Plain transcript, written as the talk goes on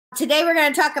Today, we're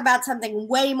going to talk about something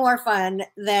way more fun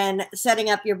than setting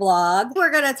up your blog. We're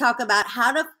going to talk about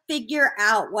how to figure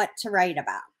out what to write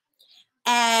about.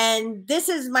 And this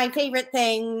is my favorite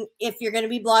thing if you're going to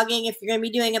be blogging, if you're going to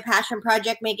be doing a passion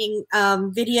project, making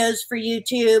videos for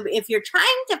YouTube, if you're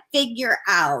trying to figure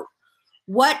out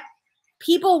what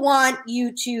people want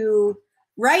you to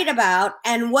write about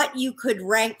and what you could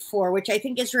rank for, which I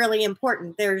think is really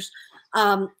important. There's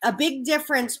a big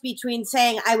difference between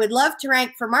saying, I would love to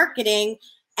rank for marketing,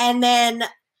 and then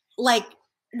like,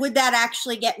 would that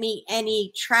actually get me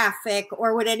any traffic,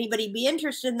 or would anybody be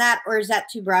interested in that? Or is that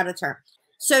too broad a term?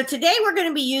 So today we're going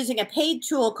to be using a paid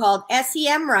tool called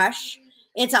SEMrush.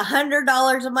 It's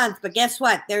 $100 a month, but guess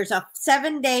what? There's a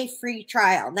 7-day free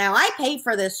trial. Now I pay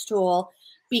for this tool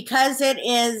because it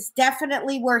is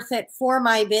definitely worth it for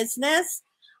my business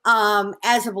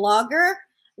as a blogger.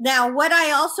 Now, what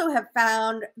I also have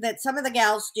found that some of the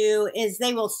gals do is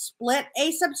they will split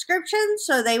a subscription.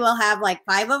 So they will have like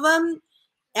 5 of them,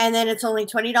 and then it's only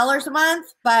 $20 a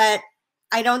month. But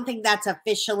I don't think that's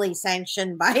officially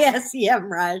sanctioned by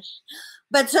SEMrush.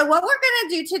 But so what we're going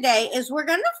to do today is we're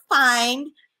going to find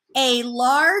a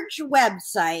large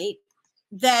website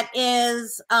that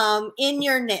is in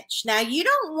your niche. Now, you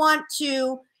don't want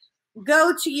to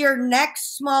go to your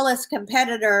next smallest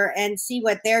competitor and see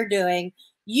what they're doing.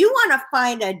 You want to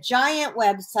find a giant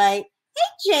website. Hey,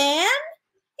 Jan.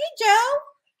 Hey, Joe.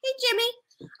 Hey,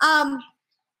 Jimmy.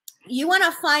 You want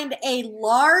to find a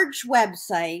large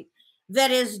website that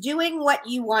is doing what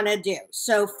you want to do.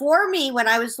 So for me, when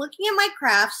I was looking at my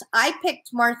crafts, I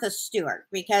picked Martha Stewart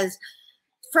because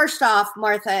first off,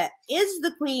 Martha is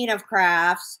the queen of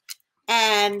crafts,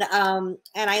 and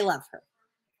I love her.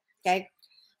 Okay.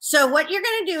 So what you're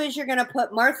going to do is you're going to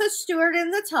put Martha Stewart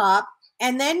in the top,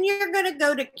 and then you're going to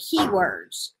go to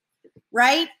keywords,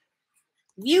 right?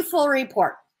 View full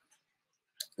report.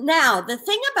 Now, the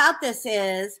thing about this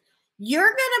is you're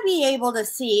going to be able to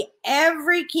see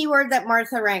every keyword that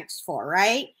Martha ranks for,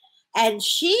 right? And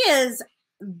she is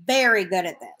very good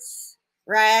at this,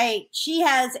 right? She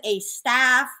has a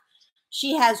staff.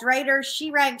 She has writers.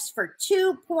 She ranks for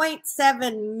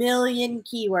 2.7 million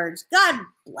keywords. God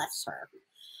bless her.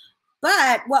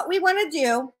 But what we want to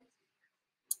do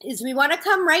is we want to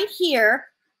come right here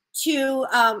to,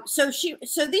 so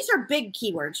these are big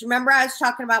keywords. Remember I was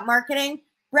talking about marketing?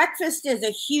 Breakfast is a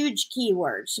huge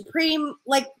keyword. Supreme,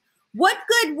 like what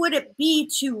good would it be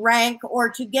to rank or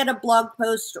to get a blog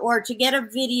post or to get a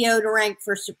video to rank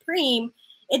for Supreme?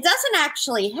 It doesn't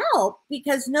actually help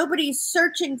because nobody's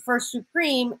searching for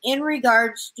Supreme in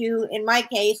regards to, in my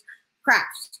case,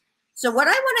 crafts. So what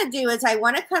I want to do is I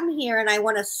want to come here and I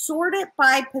want to sort it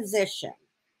by position.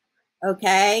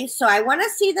 Okay, so I want to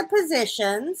see the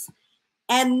positions,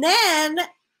 and then,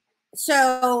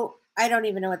 so I don't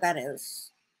even know what that is.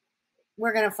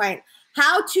 We're going to find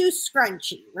how to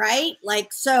scrunchie, right?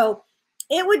 Like, so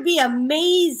it would be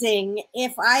amazing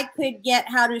if I could get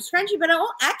how to scrunchie, but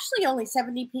actually only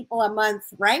 70 people a month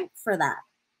rank for that.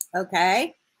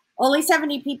 Okay, only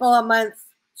 70 people a month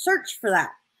search for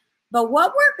that. But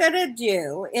what we're going to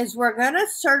do is we're going to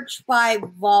search by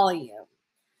volume.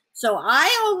 So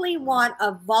I only want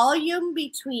a volume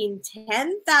between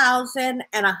 10,000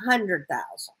 and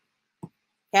 100,000.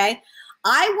 Okay.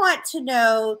 I want to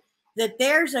know that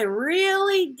there's a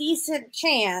really decent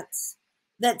chance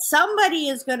that somebody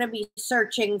is going to be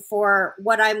searching for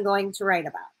what I'm going to write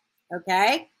about.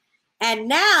 Okay. And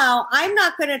now I'm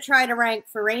not going to try to rank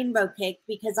for Rainbow Cake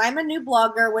because I'm a new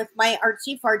blogger with my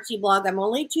artsy fartsy blog. I'm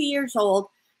only 2 years old.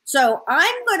 So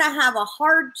I'm going to have a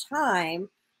hard time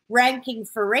ranking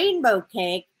for Rainbow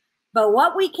Cake, but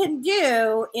what we can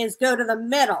do is go to the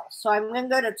middle. So I'm going to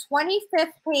go to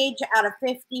 25th page out of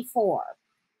 54.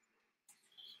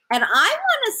 And I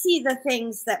want to see the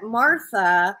things that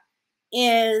Martha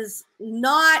is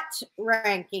not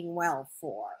ranking well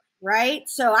for, right?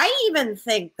 So I even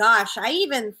think, gosh, taco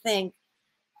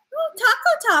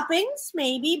toppings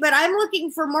maybe, but I'm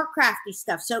looking for more crafty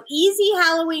stuff. So easy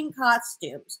Halloween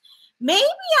costumes. Maybe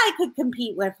I could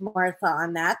compete with Martha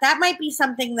on that. That might be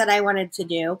something that I wanted to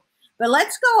do. But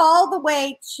let's go all the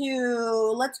way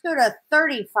to, let's go to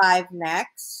 35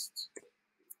 next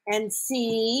and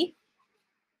see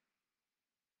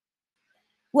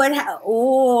what,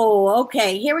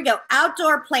 okay, here we go.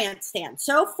 Outdoor plant stand.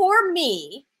 So for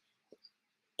me,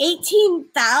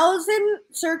 18,000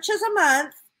 searches a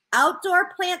month,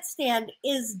 outdoor plant stand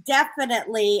is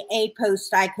definitely a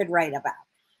post I could write about.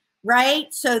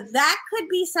 Right? So that could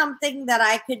be something that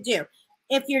I could do.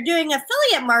 If you're doing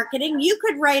affiliate marketing, you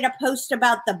could write a post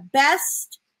about the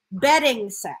best bedding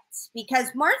sets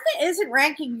because Martha isn't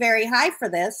ranking very high for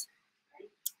this.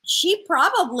 she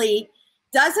probably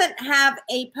doesn't have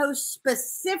a post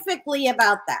specifically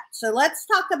about that. So let's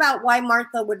talk about why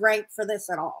Martha would rank for this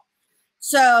at all.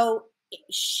 So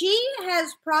she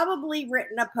has probably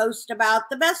written a post about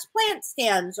the best plant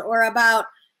stands, or about,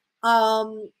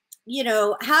 you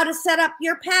know, how to set up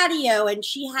your patio. And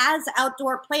she has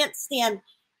outdoor plant stand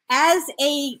as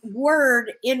a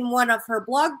word in one of her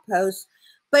blog posts,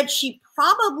 but she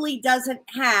probably doesn't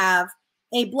have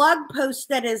a blog post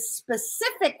that is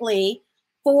specifically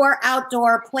for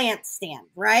outdoor plant stand,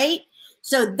 right?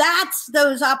 So that's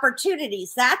those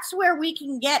opportunities. That's where we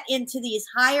can get into these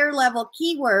higher level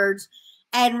keywords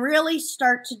and really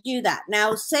start to do that.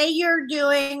 Now, say you're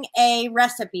doing a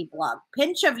recipe blog.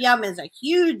 Pinch of Yum is a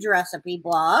huge recipe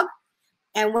blog.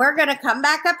 And we're going to come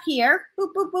back up here. Boop,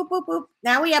 boop, boop, boop, boop.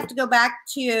 Now we have to go back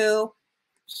to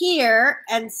here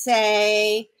and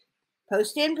say,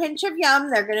 post in Pinch of Yum.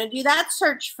 They're going to do that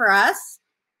search for us.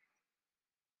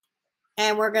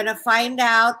 And we're going to find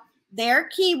out their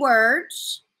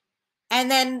keywords. And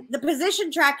then the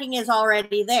position tracking is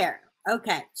already there.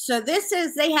 Okay, so this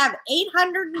is, they have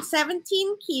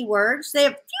 817 keywords. They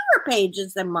have fewer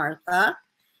pages than Martha.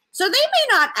 So they may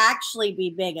not actually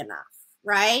be big enough,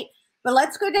 right? But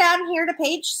let's go down here to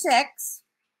page 6.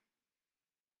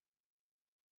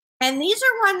 And these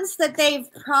are ones that they've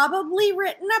probably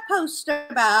written a post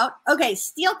about. Okay,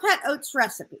 steel cut oats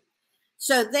recipe.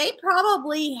 So they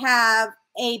probably have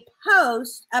a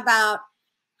post about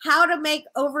how to make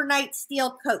overnight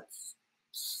steel cut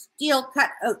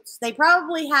oats. They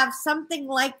probably have something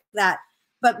like that,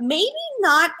 but maybe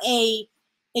not a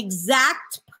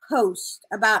exact post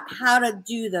about how to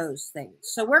do those things.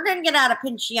 So we're going to get out of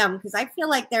Pinch Yum because I feel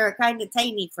like they're kind of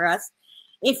tiny for us.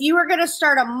 If you were going to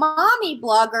start a mommy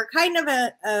blog, or kind of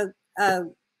a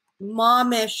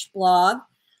momish blog,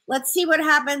 let's see what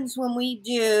happens when we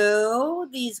do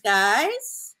these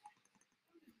guys.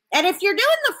 And if you're doing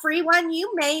the free one,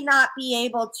 you may not be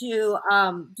able to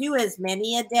do as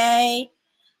many a day.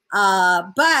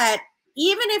 But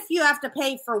even if you have to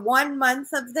pay for 1 month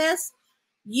of this,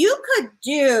 you could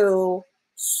do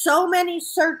so many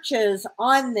searches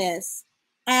on this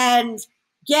and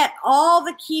get all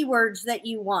the keywords that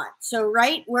you want. So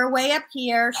right, we're way up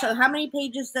here. So how many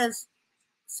pages does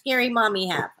Scary Mommy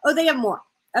have? Oh, they have more.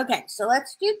 Okay, so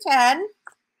let's do 10.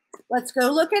 Let's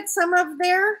go look at some of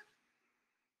their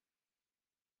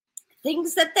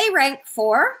things that they rank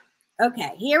for.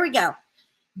 Okay, here we go.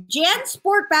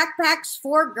 JanSport backpacks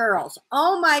for girls.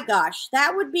 Oh my gosh,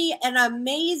 that would be an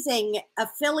amazing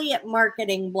affiliate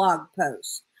marketing blog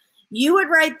post. You would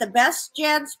write the best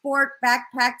JanSport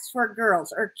backpacks for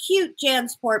girls, or cute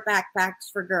JanSport backpacks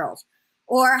for girls,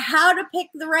 or how to pick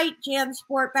the right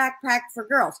JanSport backpack for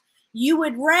girls. You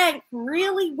would rank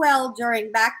really well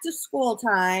during back to school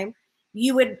time.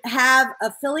 You would have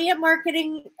affiliate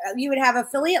marketing. You would have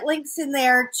affiliate links in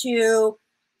there to,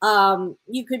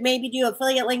 you could maybe do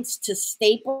affiliate links to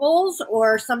Staples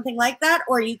or something like that,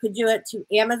 or you could do it to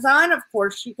Amazon. Of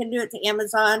course, you can do it to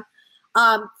Amazon.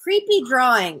 Creepy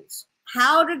drawings,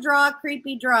 how to draw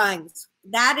creepy drawings.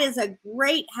 That is a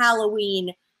great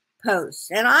Halloween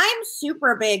post. And I'm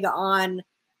super big on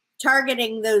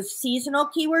targeting those seasonal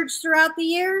keywords throughout the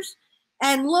years.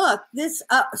 And look, this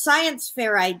science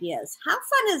fair ideas. How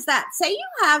fun is that? Say you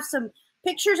have some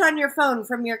pictures on your phone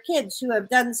from your kids who have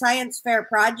done science fair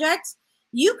projects.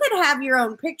 You could have your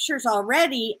own pictures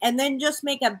already and then just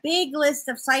make a big list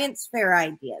of science fair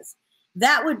ideas.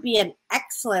 That would be an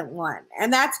excellent one.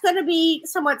 And that's going to be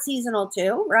somewhat seasonal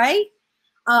too, right?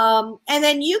 And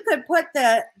then you could put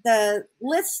the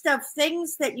list of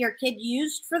things that your kid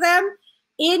used for them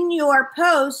in your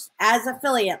post as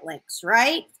affiliate links,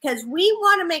 right? Because we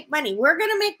want to make money. We're going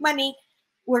to make money.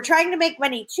 We're trying to make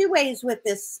money 2 ways with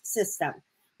this system.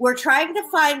 We're trying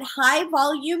to find high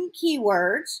volume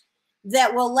keywords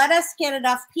that will let us get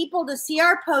enough people to see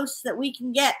our posts that we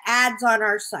can get ads on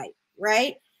our site,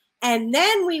 right? And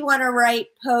then we want to write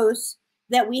posts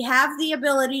that we have the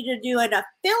ability to do an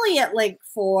affiliate link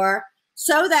for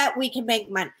so that we can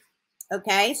make money.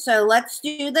 Okay, so let's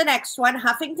do the next one.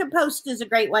 Huffington Post is a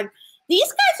great one. These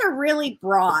guys are really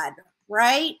broad,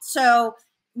 right? So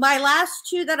my last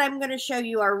 2 that I'm going to show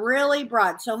you are really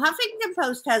broad. So Huffington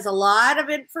Post has a lot of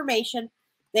information.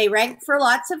 They rank for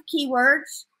lots of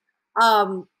keywords.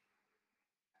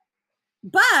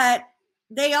 But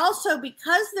they also,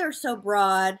 because they're so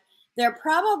broad, they're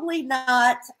probably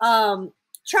not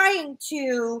trying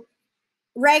to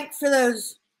rank for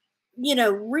those, you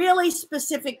know, really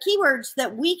specific keywords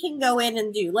that we can go in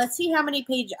and do. Let's see how many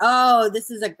pages. Oh, this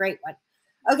is a great one.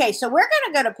 Okay, so we're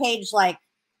going to go to page, like,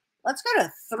 let's go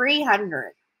to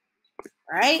 300,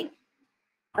 right?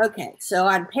 Okay, so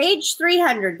on page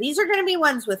 300, these are going to be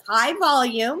ones with high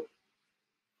volume.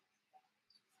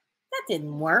 That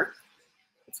didn't work.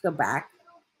 Let's go back.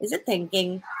 Is it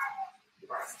thinking?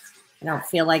 I don't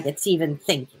feel like it's even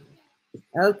thinking.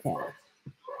 Okay.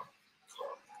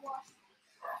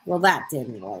 Well, that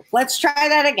didn't work. Let's try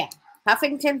that again.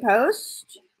 Huffington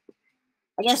Post.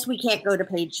 I guess we can't go to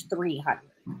page 300.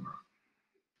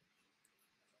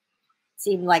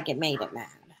 Seemed like it made it mad.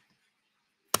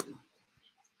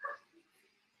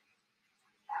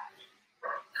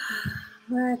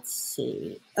 Let's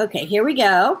see. Okay, here we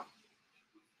go.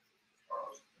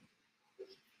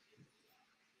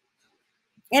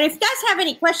 And if you guys have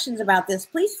any questions about this,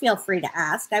 please feel free to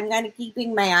ask. I'm kind of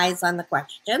keeping my eyes on the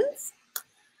questions.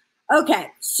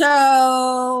 Okay,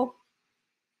 so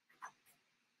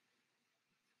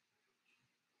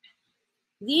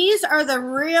these are the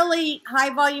really high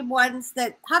volume ones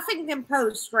that Huffington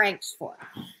Post ranks for.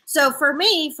 So for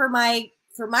me, for my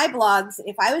blogs,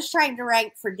 if I was trying to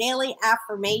rank for daily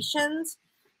affirmations,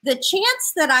 the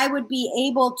chance that I would be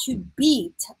able to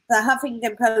beat the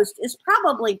Huffington Post is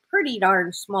probably pretty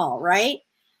darn small, right?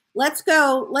 Let's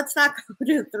not go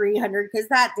to 300 because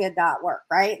that did not work,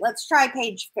 right? Let's try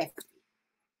page 50.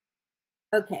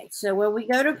 Okay, so when we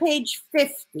go to page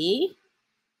 50,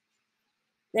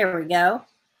 there we go.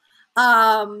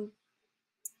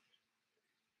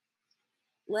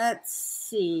 Let's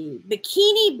see.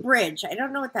 Bikini Bridge. I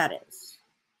don't know what that is.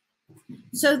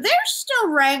 So they're still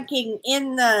ranking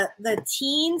in the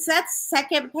teens. That's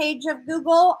second page of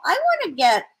Google. I want to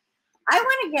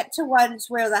get to ones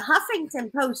where the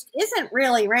Huffington Post isn't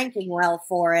really ranking well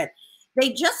for it.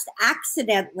 They just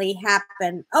accidentally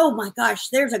happen. Oh my gosh,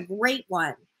 there's a great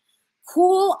one.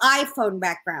 Cool iPhone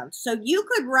backgrounds. So you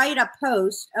could write a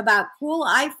post about cool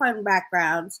iPhone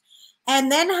backgrounds and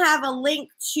then have a link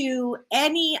to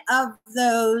any of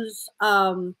those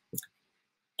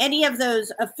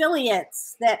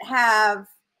affiliates that have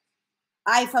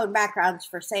iPhone backgrounds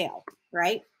for sale,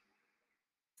 right?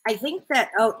 I think that,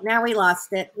 oh, now we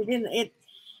lost it.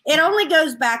 It only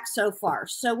goes back so far.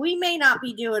 So we may not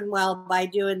be doing well by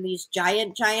doing these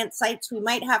giant sites. We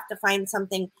might have to find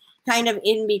something kind of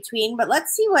in between, but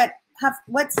let's see what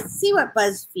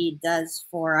BuzzFeed does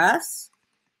for us.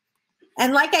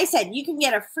 And like I said, you can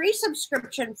get a free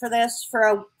subscription for this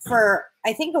for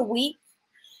I think a week.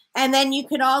 And then you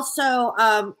can also,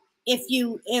 if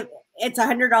it's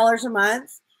 $100 a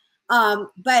month,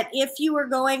 but if you were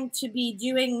going to be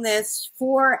doing this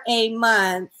for a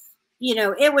month, you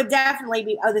know, it would definitely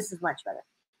be, oh, this is much better.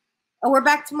 Oh, we're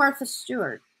back to Martha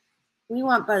Stewart. We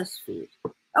want BuzzFeed.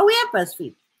 Oh, we have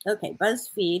BuzzFeed. Okay,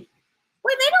 BuzzFeed.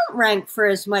 Wait, they don't rank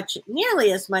for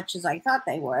nearly as much as I thought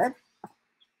they would.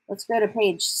 Let's go to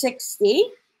page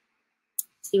 60.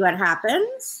 See what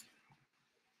happens.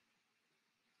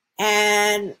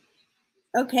 And,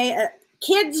 okay,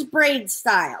 kids' braid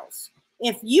styles.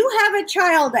 If you have a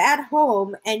child at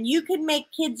home and you can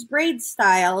make kids' braid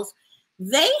styles,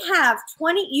 they have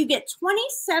you get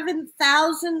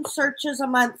 27,000 searches a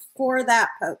month for that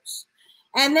post.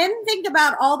 And then think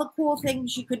about all the cool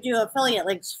things you could do affiliate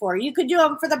links for. You could do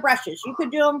them for the brushes. You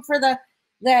could do them for the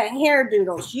hair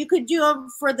doodles. You could do them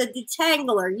for the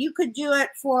detangler. You could do it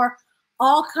for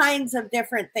all kinds of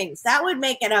different things. That would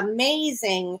make an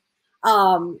amazing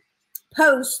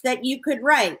post that you could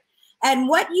write. And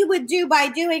what you would do by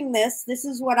doing this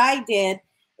is what I did,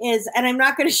 and I'm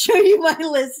not going to show you my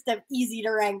list of easy to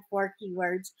rank for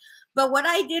keywords, but what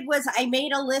I did was I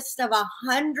made a list of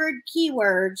 100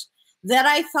 keywords that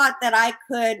I thought that I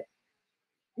could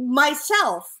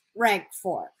myself rank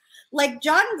for. Like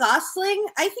John Gosling,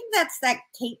 I think that's that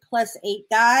Kate+8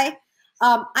 guy.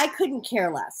 I couldn't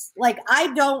care less. Like, I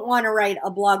don't want to write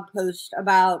a blog post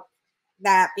about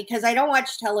that because I don't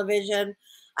watch television.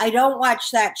 I don't watch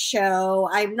that show.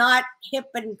 I'm not hip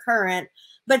and current.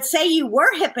 But say you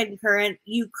were hip and current,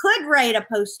 you could write a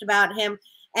post about him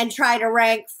and try to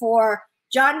rank for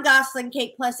John Gosling,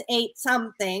 Kate+8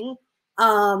 something,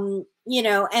 you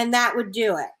know, and that would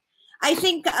do it. I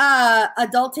think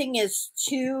adulting is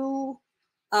too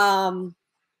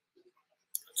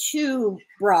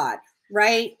broad,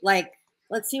 right? Like,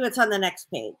 let's see what's on the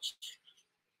next page.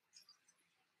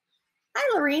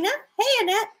 Hi, Lorena. Hey,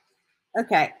 Annette.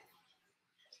 Okay.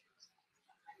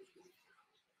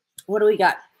 What do we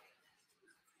got?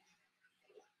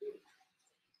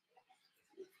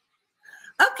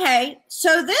 Okay,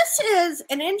 so this is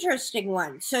an interesting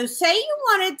one. So say you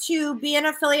wanted to be an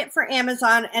affiliate for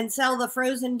Amazon and sell the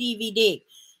Frozen DVD.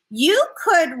 You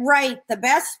could write the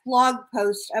best blog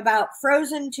post about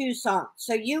Frozen 2 songs.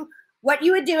 So what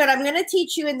you would do, and I'm going to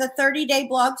teach you in the 30-day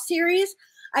blog series,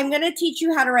 I'm going to teach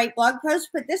you how to write blog posts,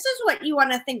 but this is what you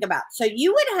want to think about. So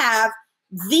you would have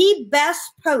the best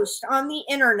post on the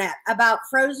internet about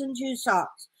Frozen 2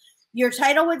 songs. Your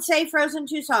title would say Frozen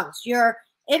 2 songs. Your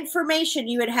information,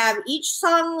 you would have each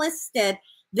song listed.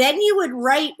 Then you would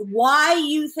write why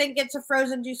you think it's a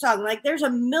Frozen 2 song. Like there's a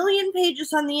million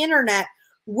pages on the internet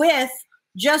with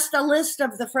just a list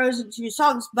of the Frozen 2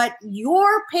 songs, but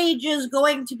your page is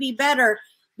going to be better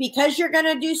because you're going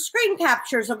to do screen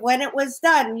captures of when it was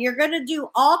done. You're going to do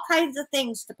all kinds of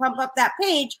things to pump up that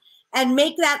page and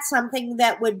make that something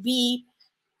that would be,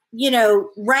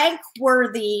 rank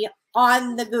worthy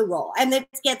on the Google. And it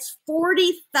gets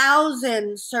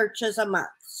 40,000 searches a month.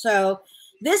 So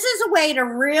this is a way to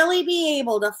really be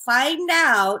able to find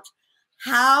out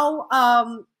how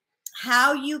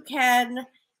you can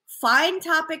find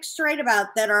topics to write about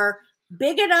that are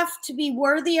big enough to be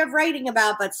worthy of writing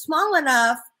about, but small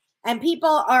enough and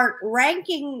people aren't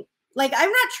ranking. Like, I'm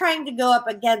not trying to go up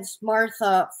against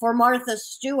Martha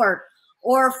Stewart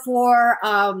or for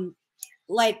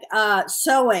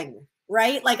sewing,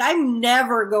 right? Like, I'm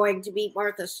never going to beat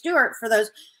Martha Stewart for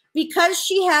those because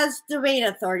she has domain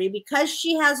authority, because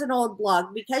she has an old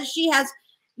blog, because she has,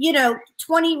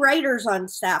 20 writers on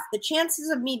staff. The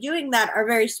chances of me doing that are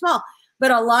very small.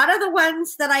 But a lot of the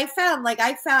ones that I found, like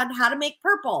I found How to Make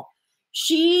Purple.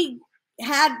 She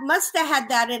must have had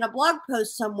that in a blog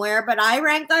post somewhere, but I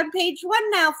rank on page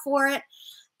 1 now for it.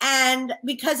 And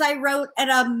because I wrote an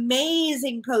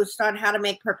amazing post on How to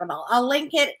Make Purple, I'll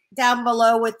link it down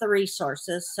below with the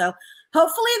resources. So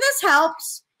hopefully this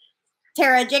helps.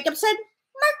 Tara Jacobson,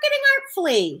 Marketing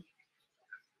Artfully.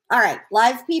 All right,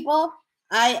 live people,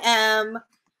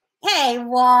 hey,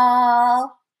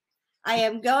 Wall. I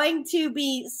am going to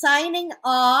be signing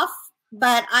off,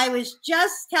 but I was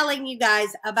just telling you guys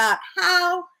about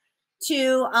how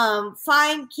to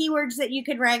find keywords that you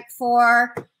can rank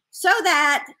for so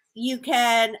that you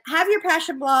can have your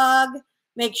passion blog.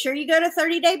 Make sure you go to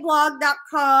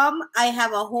 30dayblog.com. I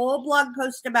have a whole blog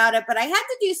post about it, but I had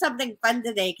to do something fun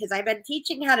today because I've been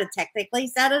teaching how to technically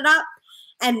set it up,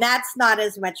 and that's not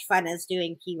as much fun as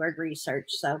doing keyword research.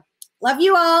 So love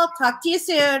you all. Talk to you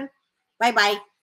soon. Bye-bye.